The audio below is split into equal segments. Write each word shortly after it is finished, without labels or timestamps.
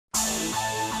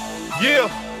Yeah,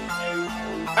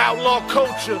 outlaw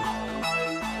culture,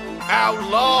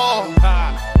 outlaw,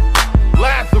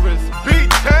 Lazarus, beat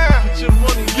time, put your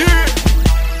money, yeah,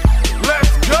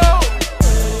 let's go,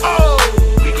 oh,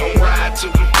 we gon' ride till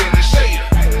we finish, hey,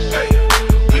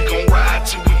 we gon' ride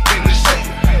till we finish,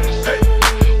 hey,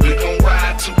 we gon'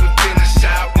 ride till we finish,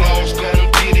 outlaws gon'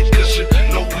 get it, cause you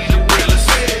know we the realest,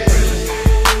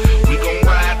 we gon'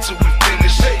 ride till we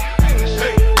finish, hey,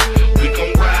 we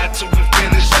gon' ride till we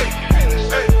finish, hey,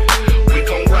 we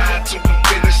gon' ride till we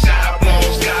finish,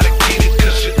 outlaws gotta get it,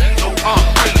 cause you know we the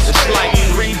realest. It's like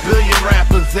 3 billion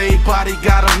rappers, everybody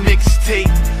got a mixtape.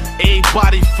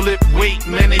 Everybody flip weight,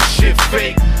 man, this shit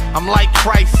fake. I'm like,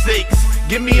 Christ's sakes,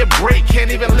 give me a break.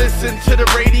 Can't even listen to the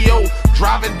radio,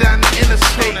 driving down the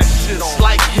interstate. It's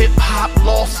like hip-hop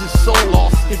lost its soul.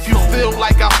 If you feel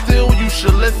like I feel, you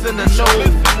should listen to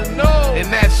know.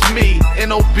 And that's me,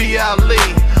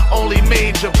 N-O-B-L-E, only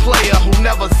major player who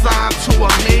never signed to a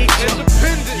major.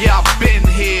 Yeah, I've been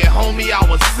here, homie, I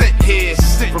was sent here.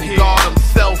 From God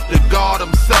himself to God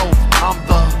himself. I'm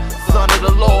the son of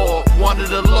the Lord, one of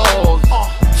the laws.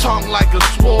 Tongue like a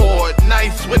sword,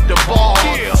 nice with the bars.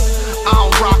 I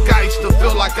don't rock ice to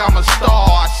feel like I'm a star.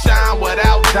 I shine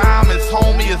without diamonds,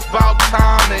 homie, it's about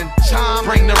time. And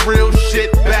bring the real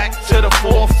shit back to the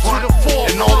forefront.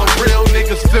 And all the real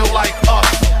niggas feel like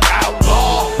us,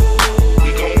 outlaw.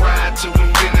 We gon' ride till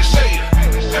we finish, hey,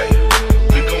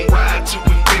 we gon' ride till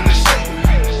we finish,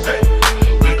 hey,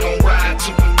 we gon' ride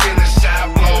till we finish,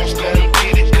 outlaws gon'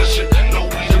 get it, cause you know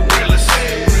we the realest,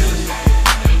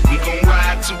 we gon'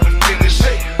 ride till we finish,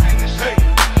 hey,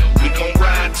 we gon'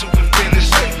 ride till we finish,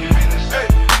 hey,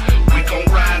 we gon'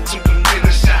 ride till we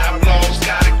finish, outlaws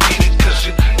gotta get it, cause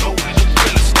you know we the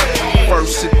realest.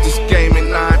 First hit this game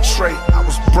in 9 trait, I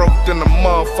was broke than a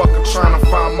motherfucker trying to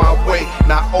find my way.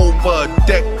 Now over a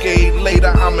decade later,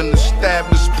 I'm an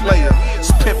established player.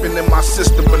 It's pimping in my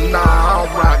system, but nah, I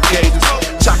don't rock gators.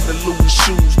 Chocolate Louis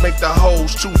shoes make the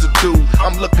hoes choose a dude.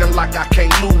 I'm looking like I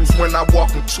can't lose when I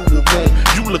walk into a room.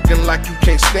 You looking like you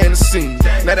can't stand the scene.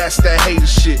 Now that's that hater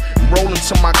shit. Roll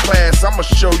into my class, I'ma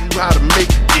show you how to make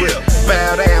it grip.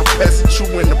 Bow down, peasant,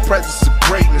 you in the presence of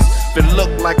greatness. If it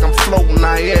look like I'm floating,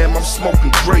 I am. I'm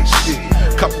smoking great shit.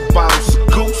 Couple bottles of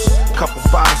Goose, couple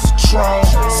bottles of Tron.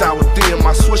 Sour D in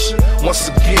my swisher. Once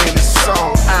again, it's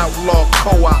on Outlaw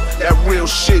Co-op. That real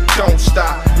shit don't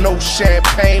stop. No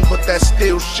champagne, but that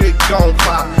still shit gon'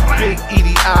 pop. Big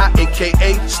EDI,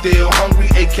 aka still hungry,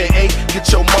 aka get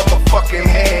your motherfucking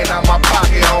hand out my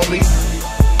pocket, homie.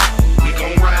 We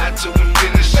gon' ride till we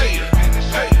finish, hey,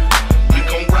 we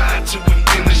gon' ride till we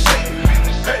finish,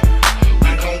 hey,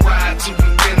 we gon' ride till we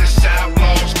finish,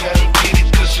 outlaws gon' get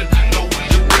it, cause you know we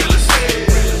the realest,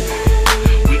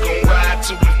 we gon' ride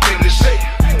till we finish, hey,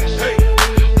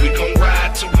 we gon'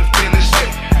 ride till we finish,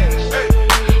 hey,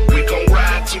 we gon'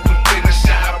 ride till we finish,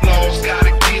 outlaws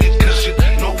gotta get it, cause you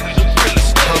know we the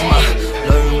realest. I'm a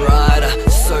lone rider,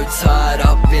 so tied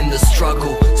up in the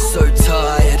struggle, so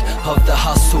tired of the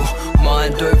hustle.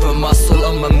 Mind over muscle,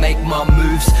 I'ma make my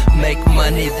moves, make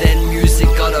money, then music,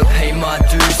 gotta pay my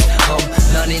dues. I'm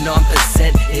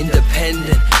 99%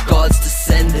 independent, God's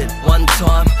descendant. One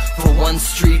time for one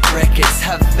street records.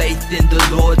 Have faith in the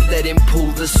Lord, let him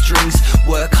pull the strings.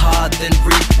 Work hard, then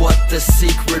reap what the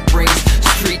secret brings.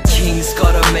 Street kings,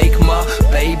 gotta make my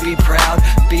baby proud.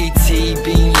 BT,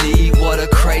 Beenleigh, what a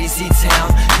crazy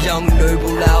town. Young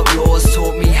noble outlaws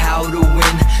taught me how to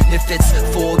win. If it's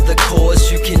for the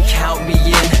cause, you can count me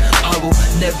in. I will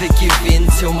never give in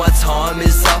till my time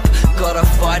is up. Gotta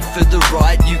fight for the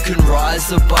right, you can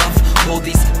rise above. All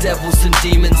these devils and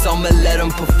demons, I'ma let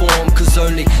them perform. Cause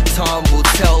only time will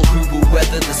tell who will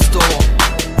weather the storm.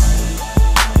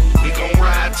 We gon'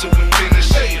 ride till we finish,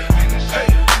 hey,